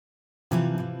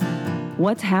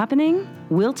What's happening?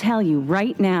 We'll tell you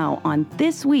right now on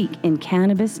This Week in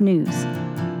Cannabis News.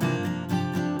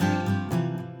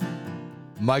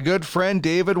 My good friend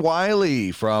David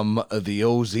Wiley from the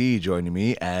OZ joining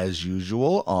me as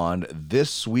usual on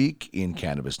This Week in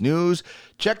Cannabis News.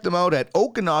 Check them out at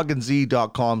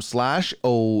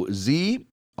okanaganz.com/OZ,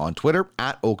 on Twitter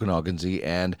at okanaganz,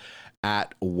 and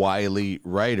at Wiley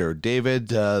Writer. David,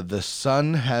 the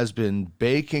sun has been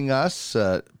baking us,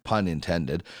 pun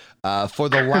intended, for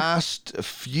the last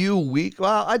few weeks.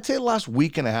 Well, I'd say the last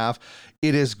week and a half.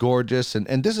 It is gorgeous,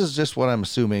 and this is just what I'm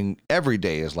assuming every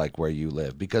day is like where you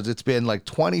live, because it's been like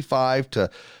 25 to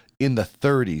in the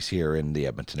 30s here in the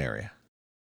Edmonton area.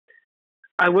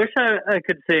 I wish I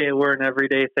could say it were an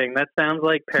everyday thing. That sounds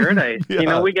like paradise. Yeah. You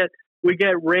know, we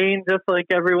get rain just like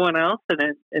everyone else,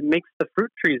 and it makes the fruit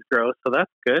trees grow, so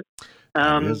that's good.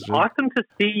 Awesome to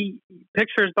see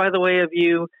pictures, by the way, of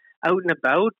you out and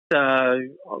about,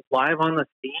 live on the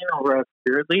scene over at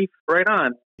Spirit Leaf. Right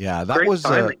on. Yeah, that was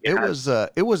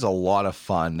it was a lot of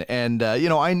fun, and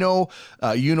I know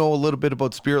you know a little bit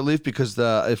about Spirit Leaf because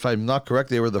if I'm not correct,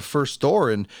 they were the first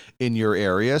store in your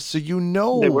area, so you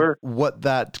know what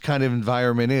that kind of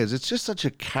environment is. It's just such a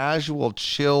casual,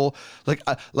 chill. Like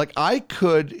I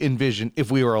could envision, if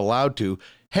we were allowed to,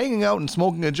 hanging out and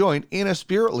smoking a joint in a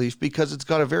Spirit Leaf because it's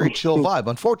got a very chill vibe.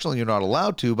 Unfortunately, you're not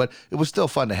allowed to, but it was still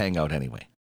fun to hang out anyway.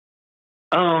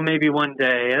 Oh, maybe one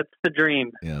day. It's the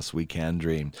dream. Yes, we can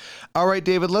dream. All right,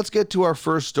 David, let's get to our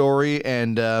first story.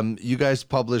 And you guys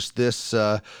published this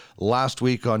last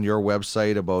week on your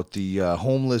website about the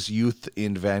homeless youth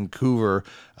in Vancouver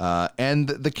and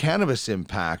the cannabis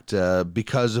impact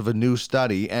because of a new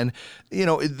study. And,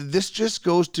 this just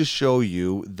goes to show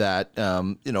you that,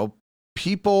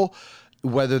 people,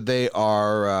 whether they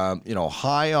are,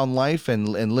 high on life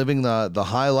and living the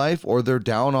high life, or they're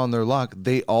down on their luck,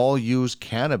 they all use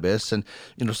cannabis. And,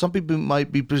 some people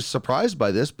might be surprised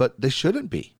by this, but they shouldn't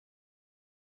be.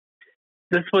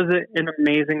 This was an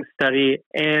amazing study,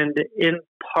 and in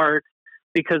part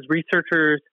because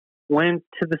researchers went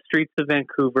to the streets of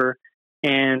Vancouver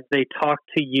and they talked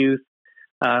to youth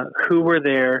who were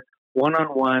there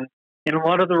one-on-one. And a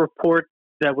lot of the report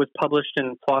that was published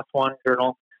in PLOS ONE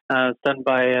Journal, done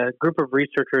by a group of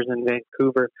researchers in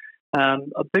Vancouver.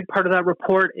 A big part of that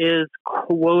report is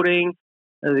quoting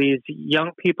these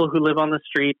young people who live on the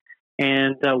street.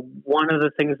 And one of the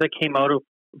things that came out, of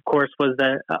course, was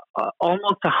that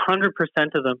almost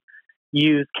 100% of them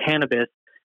use cannabis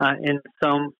in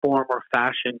some form or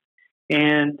fashion.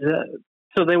 And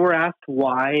so they were asked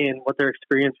why and what their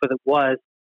experience with it was.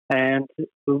 And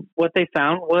what they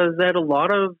found was that a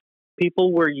lot of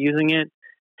people were using it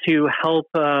to help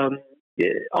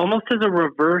almost as a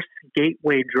reverse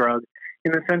gateway drug,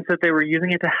 in the sense that they were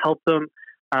using it to help them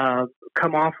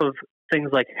come off of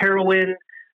things like heroin,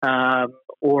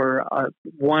 or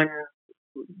one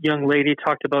young lady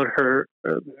talked about her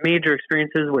major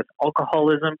experiences with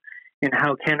alcoholism and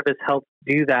how cannabis helped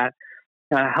do that,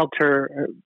 helped her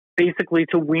basically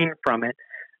to wean from it.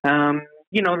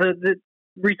 The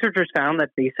researchers found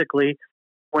that basically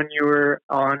when you were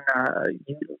on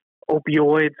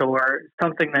opioids or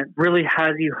something that really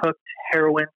has you hooked,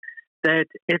 heroin, that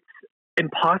it's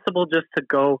impossible just to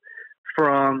go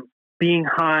from being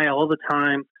high all the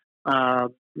time,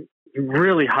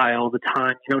 really high all the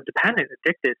time, dependent,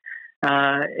 addicted,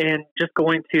 and just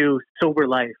going to sober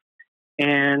life.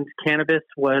 And cannabis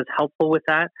was helpful with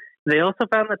that. They also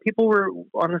found that people were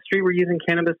on the street were using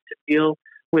cannabis to deal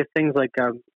with things like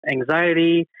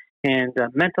anxiety and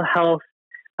mental health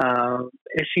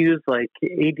issues like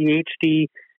ADHD,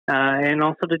 and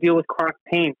also to deal with chronic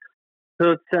pain.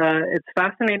 So it's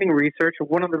fascinating research.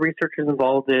 One of the researchers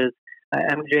involved is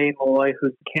MJ Malloy,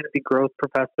 who's the canopy growth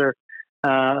professor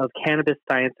of cannabis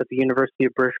science at the University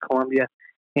of British Columbia.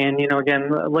 And,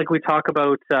 again, like we talk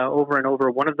about over and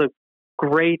over, one of the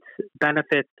great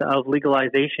benefits of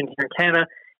legalization here in Canada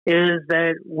is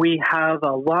that we have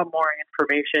a lot more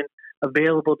information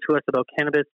available to us about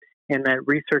cannabis, and that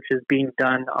research is being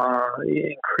done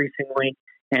increasingly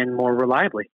and more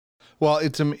reliably. Well,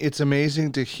 it's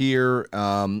amazing to hear,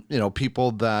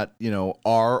 people that,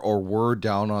 are or were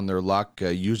down on their luck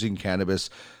using cannabis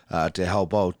to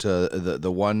help out.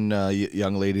 The one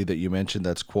young lady that you mentioned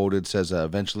that's quoted says,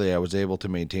 eventually I was able to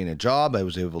maintain a job. I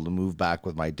was able to move back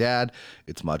with my dad.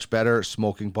 It's much better.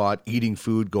 Smoking pot, eating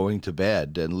food, going to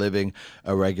bed, and living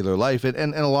a regular life.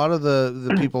 And a lot of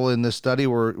the people in this study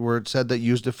were said that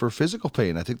used it for physical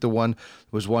pain. I think one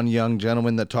young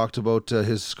gentleman that talked about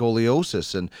his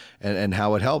scoliosis and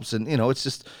how it helps. And, it's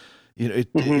just,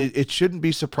 it shouldn't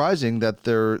be surprising that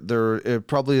there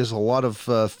probably is a lot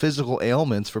of physical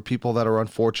ailments for people that are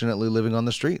unfortunately living on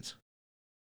the streets.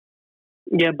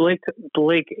 Yeah, Blake,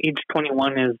 age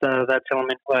 21, is that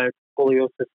gentleman who had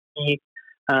scoliosis. He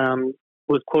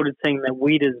was quoted saying that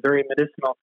weed is very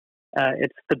medicinal.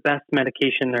 It's the best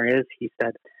medication there is, he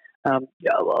said.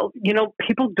 Yeah, well,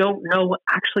 people don't know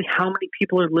actually how many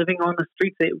people are living on the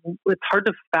streets. It's hard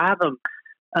to fathom,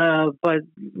 but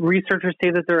researchers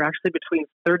say that there are actually between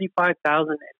 35,000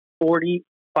 and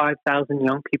 45,000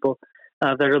 young people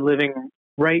that are living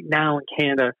right now in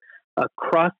Canada,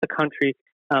 across the country,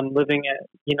 living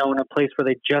in a place where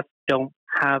they just don't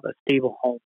have a stable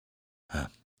home.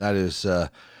 That is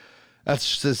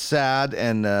that's just sad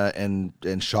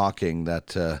and shocking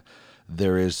that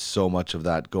there is so much of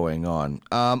that going on.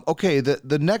 Okay,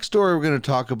 the next story we're going to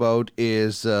talk about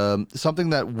is something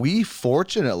that we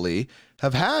fortunately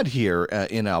have had here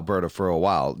in Alberta for a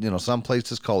while. Some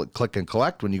places call it click and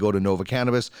collect. When you go to Nova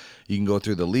Cannabis, you can go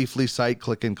through the Leafly site,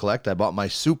 click and collect. I bought my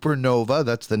Supernova,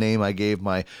 that's the name I gave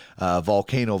my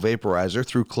volcano vaporizer,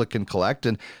 through click and collect,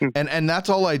 and that's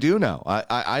all I do now.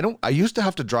 I used to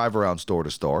have to drive around store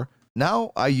to store.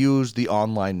 Now I use the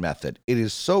online method. It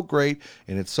is so great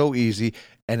and it's so easy,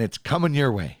 and it's coming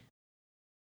your way.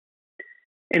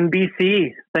 In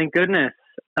BC, thank goodness,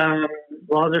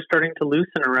 laws are starting to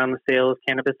loosen around the sale of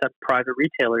cannabis at private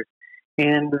retailers.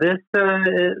 And this comes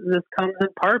in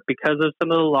part because of some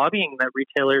of the lobbying that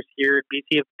retailers here in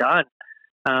BC have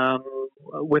done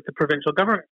with the provincial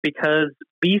government. Because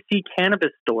BC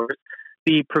Cannabis stores,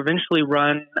 the provincially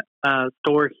run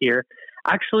store here,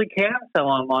 actually can sell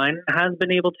online, has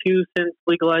been able to since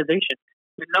legalization.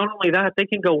 And not only that, they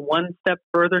can go one step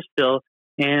further still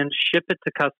and ship it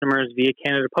to customers via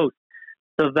Canada Post.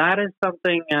 So that is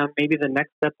something, maybe the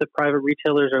next step that private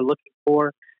retailers are looking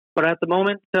for. But at the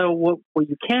moment, what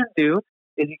you can do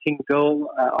is you can go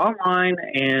online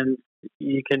and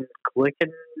you can click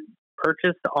and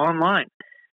purchase online.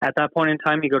 At that point in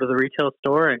time, you go to the retail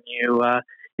store and you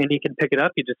can pick it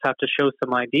up. You just have to show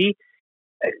some ID.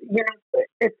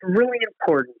 It's really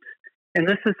important, and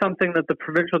this is something that the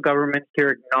provincial government here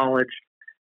acknowledged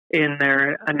in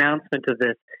their announcement of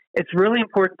this. It's really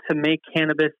important to make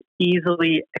cannabis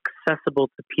easily accessible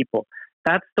to people.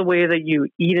 That's the way that you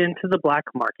eat into the black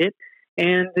market.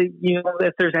 And,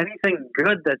 if there's anything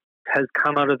good that has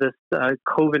come out of this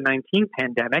COVID-19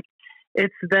 pandemic,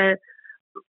 it's that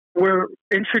we're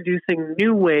introducing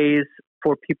new ways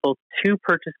for people to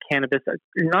purchase cannabis,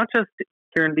 not just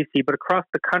here in BC, but across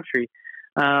the country,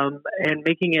 and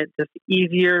making it just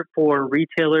easier for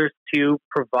retailers to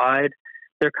provide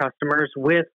their customers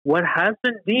with what has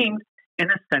been deemed an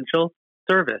essential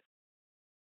service.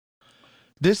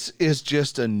 This is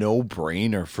just a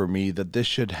no-brainer for me that this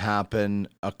should happen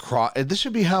across. This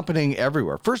should be happening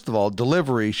everywhere. First of all,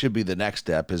 delivery should be the next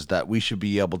step, is that we should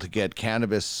be able to get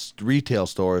cannabis retail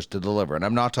stores to deliver. And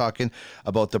I'm not talking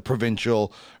about the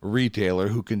provincial retailer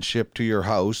who can ship to your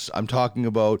house. I'm talking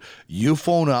about you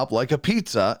phone up like a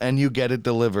pizza and you get it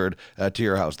delivered to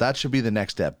your house. That should be the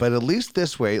next step. But at least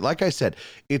this way, like I said,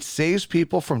 it saves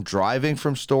people from driving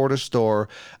from store to store.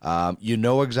 You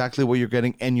know exactly what you're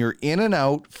getting, and you're in and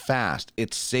out fast.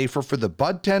 It's safer for the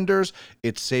bud tenders.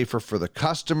 It's safer for the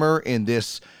customer in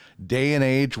this day and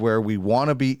age where we want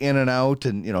to be in and out,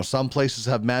 and some places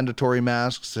have mandatory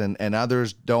masks and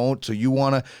others don't, so you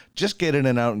want to just get in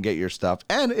and out and get your stuff.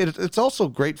 And it's also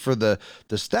great for the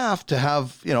staff to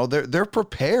have, they're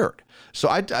prepared. So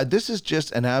this is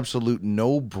just an absolute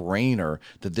no-brainer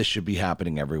that this should be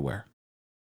happening everywhere.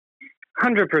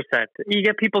 100%. You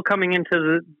get people coming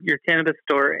into your cannabis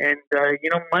store, and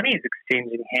money is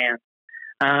exchanging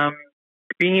hands.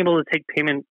 Being able to take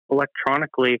payment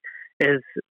electronically is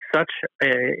such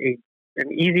an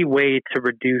easy way to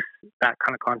reduce that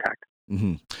kind of contact.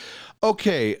 Mm-hmm.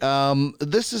 Okay,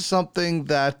 this is something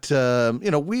that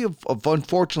we have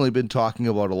unfortunately been talking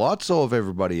about a lot. So have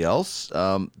everybody else.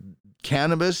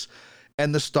 Cannabis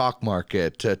and the stock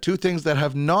market, two things that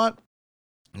have not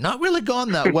really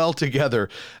gone that well together,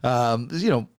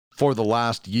 for the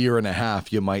last year and a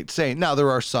half, you might say. Now, there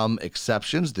are some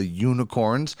exceptions, the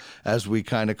unicorns, as we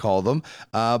kind of call them.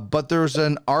 But there's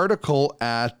an article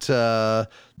at, I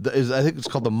think it's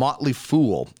called The Motley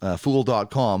Fool,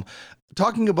 fool.com,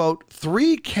 talking about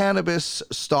 3 cannabis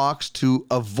stocks to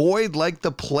avoid like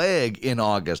the plague in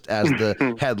August, as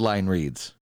the headline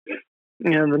reads.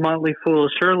 The Motley Fool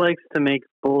sure likes to make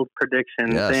bold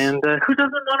predictions. Yes. And who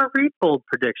doesn't want to read bold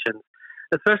predictions,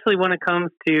 especially when it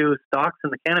comes to stocks in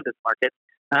the cannabis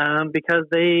market, because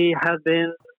they have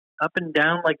been up and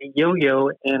down like a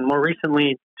yo-yo, and more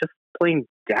recently just plain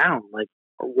down, like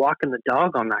walking the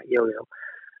dog on that yo-yo.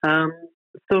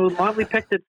 So Motley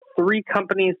picked 3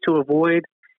 companies to avoid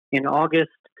in August.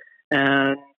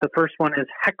 And the first one is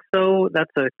Hexo.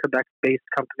 That's a Quebec-based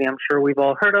company I'm sure we've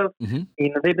all heard of. Mm-hmm.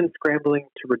 They've been scrambling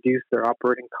to reduce their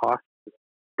operating costs,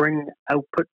 bring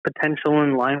output potential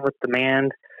in line with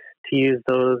demand, to use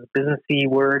those businessy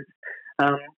words.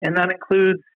 And that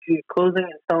includes closing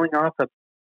and selling off a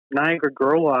Niagara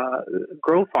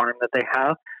grow farm that they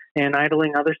have and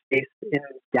idling other space in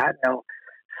Gatineau.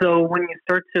 So when you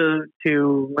start to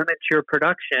limit your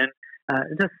production,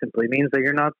 it just simply means that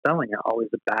you're not selling it. Always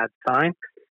a bad sign.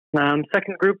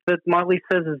 Second group that Motley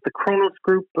says is the Kronos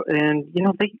Group, and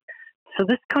so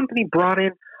this company brought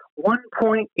in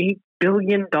 $1.8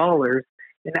 billion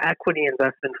in equity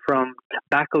investment from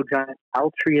tobacco giant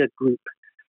Altria Group.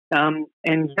 And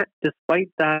yet,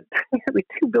 despite that, nearly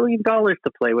 $2 billion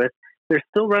to play with, they're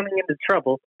still running into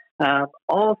trouble.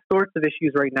 All sorts of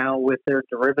issues right now with their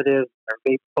derivatives, their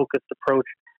vape-focused approach.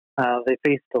 They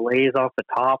face delays off the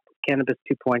top, Cannabis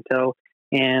 2.0,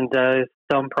 and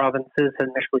some provinces had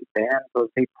initially banned those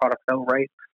vape products outright.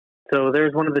 So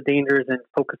there's one of the dangers in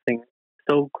focusing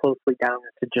so closely down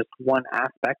into just one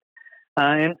aspect.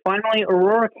 And finally,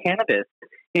 Aurora Cannabis.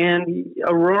 And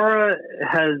Aurora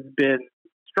has been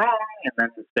strong, and then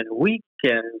it's been weak,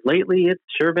 and lately it's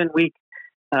sure been weak.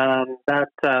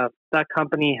 That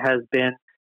company has been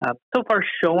so far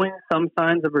showing some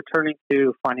signs of returning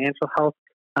to financial health,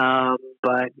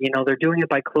 but they're doing it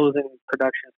by closing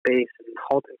production space and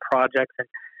halting projects and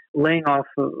laying off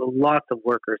lots of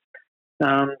workers.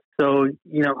 So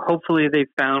hopefully they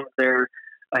found their,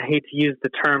 I hate to use the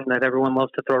term that everyone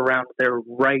loves to throw around, their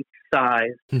right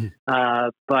size.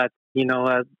 But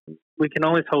we can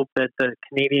always hope that the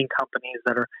Canadian companies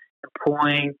that are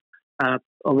employing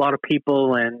a lot of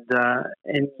people and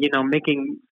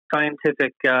making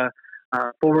scientific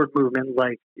forward movement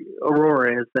like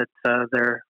Aurora is, that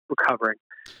they're recovering.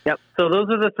 Yep. So those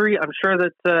are the 3. I'm sure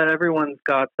that everyone's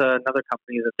got another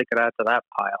company that they could add to that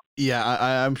pile. Yeah,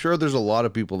 I'm sure there's a lot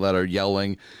of people that are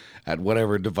yelling at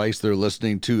whatever device they're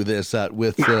listening to this at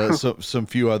with some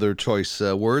few other choice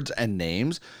words and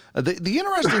names. The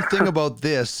interesting thing about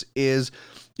this is,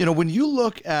 when you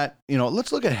look at,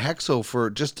 let's look at Hexo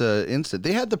for just an instant.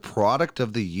 They had the product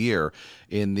of the year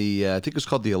in the, I think it's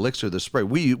called the Elixir, the spray.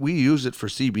 We use it for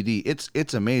CBD.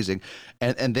 It's amazing.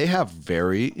 And they have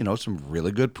some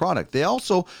really good product. They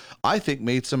also, I think,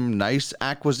 made some nice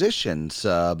acquisitions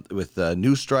with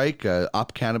New Strike,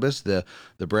 Up Cannabis, the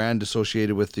brand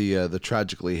associated with the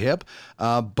Tragically Hip.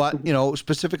 But,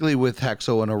 specifically with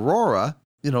Hexo and Aurora,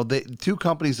 they 2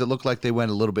 companies that look like they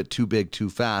went a little bit too big too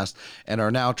fast and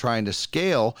are now trying to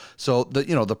scale. So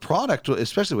the product,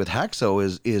 especially with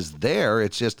Hexo, is there.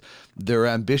 It's just their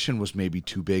ambition was maybe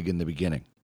too big in the beginning.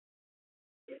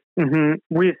 Mm-hmm.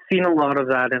 We've seen a lot of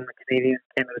that in the Canadian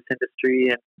cannabis industry,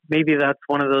 and maybe that's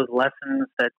one of those lessons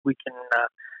that we can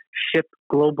ship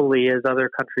globally as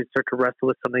other countries start to wrestle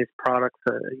with some of these products,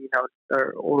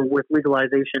 or with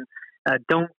legalization.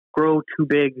 Don't grow too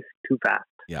big too fast.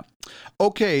 Yeah.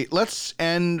 Okay, let's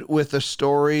end with a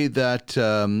story that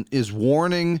is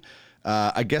warning,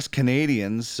 I guess,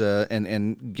 Canadians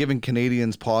and giving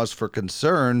Canadians pause for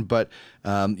concern. But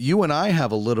you and I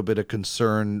have a little bit of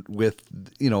concern with,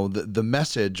 the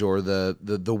message or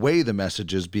the way the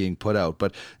message is being put out.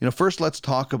 But, first let's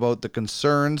talk about the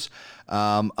concerns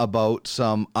about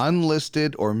some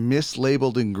unlisted or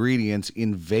mislabeled ingredients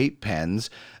in vape pens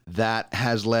that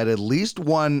has led at least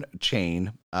one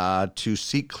chain to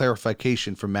seek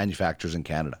clarification from manufacturers in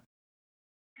Canada.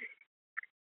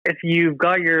 If you've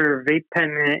got your vape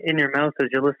pen in your mouth as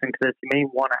you're listening to this, you may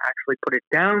want to actually put it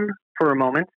down for a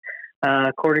moment.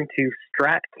 According to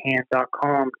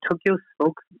StratCan.com, Tokyo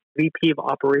Smoke's VP of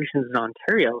Operations in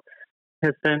Ontario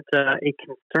has sent a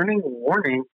concerning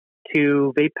warning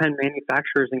to vape pen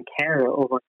manufacturers in Canada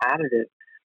over an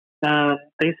additive.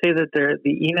 They say that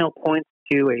the email points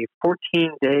to a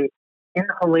 14-day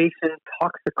inhalation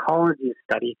toxicology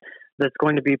study that's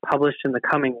going to be published in the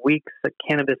coming weeks that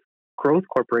Cannabis Growth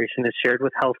Corporation has shared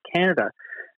with Health Canada.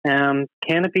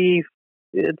 Canopy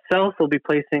itself will be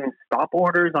placing stop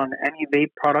orders on any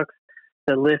vape products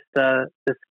that list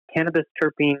this cannabis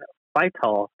terpene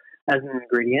phytol as an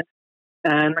ingredient.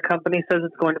 And the company says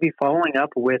it's going to be following up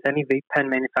with any vape pen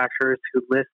manufacturers who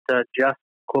list just,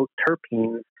 quote,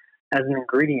 terpenes as an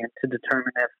ingredient to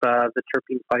determine if the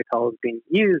terpene phytol is being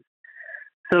used.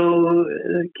 So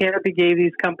Canopy gave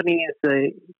these companies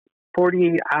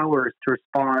 48 hours to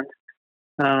respond.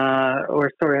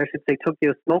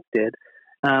 Tokyo Smoke did.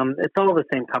 It's all the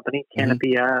same company.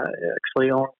 Canopy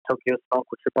actually owns Tokyo Smoke,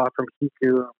 which they bought from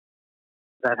Hiku,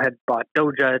 that had bought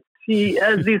Doja. It's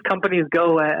as these companies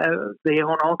go, they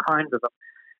own all kinds of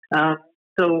them.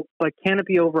 But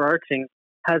Canopy overarching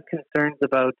has concerns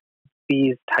about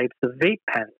these types of vape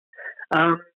pens.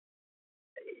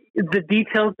 The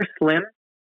details are slim,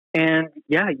 and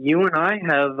yeah, you and I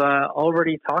have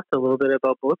already talked a little bit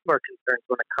about both of our concerns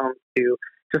when it comes to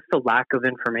just the lack of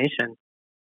information.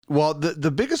 Well,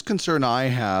 the biggest concern I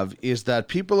have is that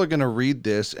people are going to read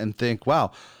this and think,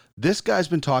 wow, this guy's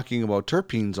been talking about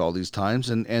terpenes all these times,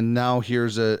 and now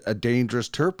here's a dangerous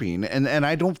terpene. And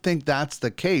I don't think that's the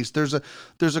case. There's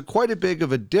a quite a big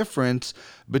of a difference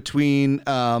between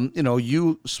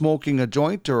you smoking a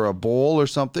joint or a bowl or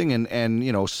something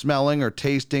and smelling or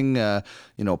tasting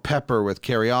pepper with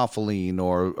caryophyllene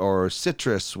or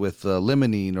citrus with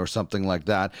limonene or something like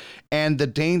that, and the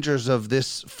dangers of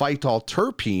this phytol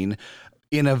terpene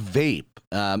in a vape.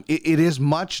 It is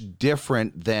much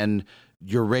different than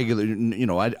your regular,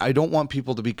 I don't want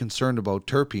people to be concerned about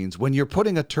terpenes. When you're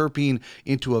putting a terpene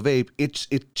into a vape,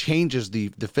 it changes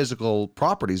the physical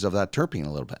properties of that terpene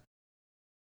a little bit.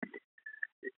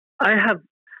 I have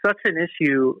such an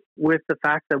issue with the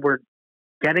fact that we're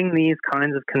getting these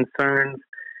kinds of concerns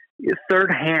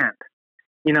third hand.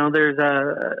 There's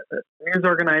a news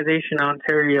organization in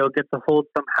Ontario gets a hold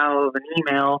somehow of an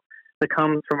email that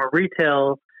comes from a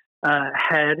retail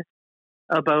head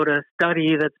about a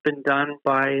study that's been done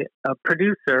by a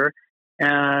producer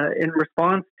in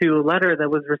response to a letter that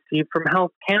was received from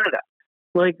Health Canada.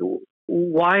 Like,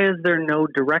 why is there no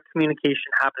direct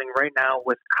communication happening right now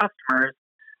with customers?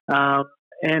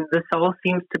 And this all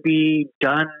seems to be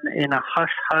done in a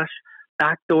hush-hush,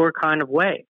 backdoor kind of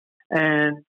way.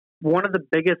 And one of the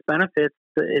biggest benefits,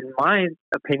 in my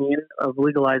opinion, of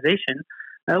legalization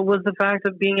was the fact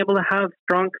of being able to have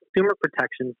strong consumer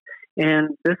protections.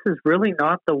 And this is really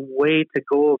not the way to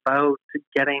go about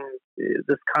getting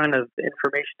this kind of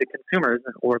information to consumers,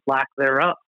 or lack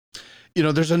thereof.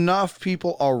 There's enough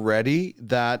people already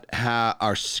that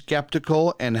are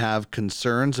skeptical and have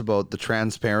concerns about the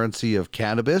transparency of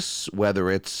cannabis, whether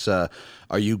it's, are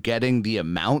you getting the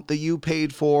amount that you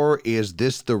paid for? Is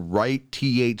this the right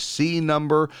THC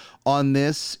number on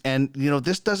this? And,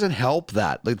 this doesn't help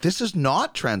that. Like, this is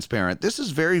not transparent. This is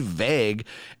very vague.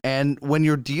 And when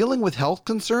you're dealing with health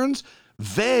concerns,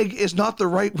 vague is not the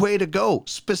right way to go.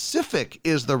 Specific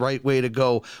is the right way to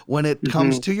go when it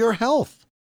comes to your health.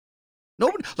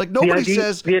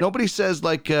 Nobody says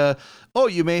like, oh,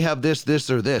 you may have this,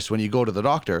 or this when you go to the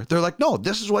doctor. They're like, no,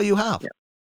 this is what you have. Yeah.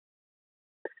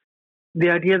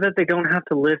 The idea that they don't have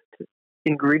to list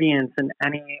ingredients in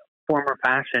any form or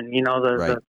fashion,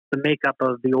 the makeup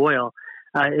of the oil,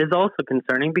 is also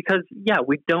concerning because,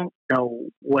 we don't know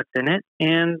what's in it,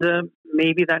 and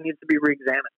maybe that needs to be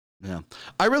reexamined. Yeah,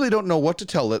 I really don't know what to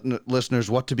tell listeners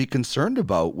what to be concerned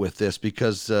about with this,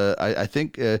 because I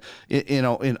think I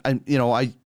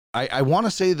want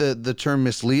to say the term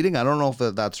misleading. I don't know if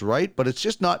that's right, but it's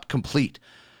just not complete.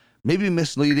 Maybe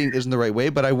misleading isn't the right way,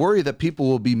 but I worry that people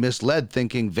will be misled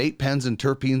thinking vape pens and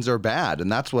terpenes are bad,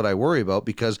 and that's what I worry about,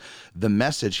 because the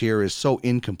message here is so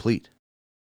incomplete.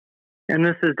 And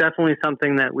this is definitely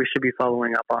something that we should be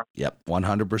following up on. Yep,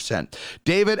 100%.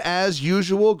 David, as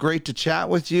usual, great to chat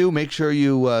with you. Make sure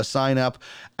you sign up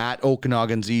at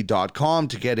okanaganz.com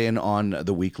to get in on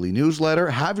the weekly newsletter.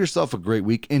 Have yourself a great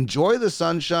week. Enjoy the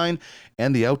sunshine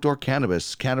and the outdoor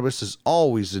cannabis. Cannabis is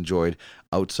always enjoyed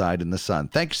outside in the sun.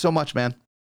 Thank you so much, man.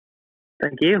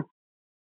 Thank you.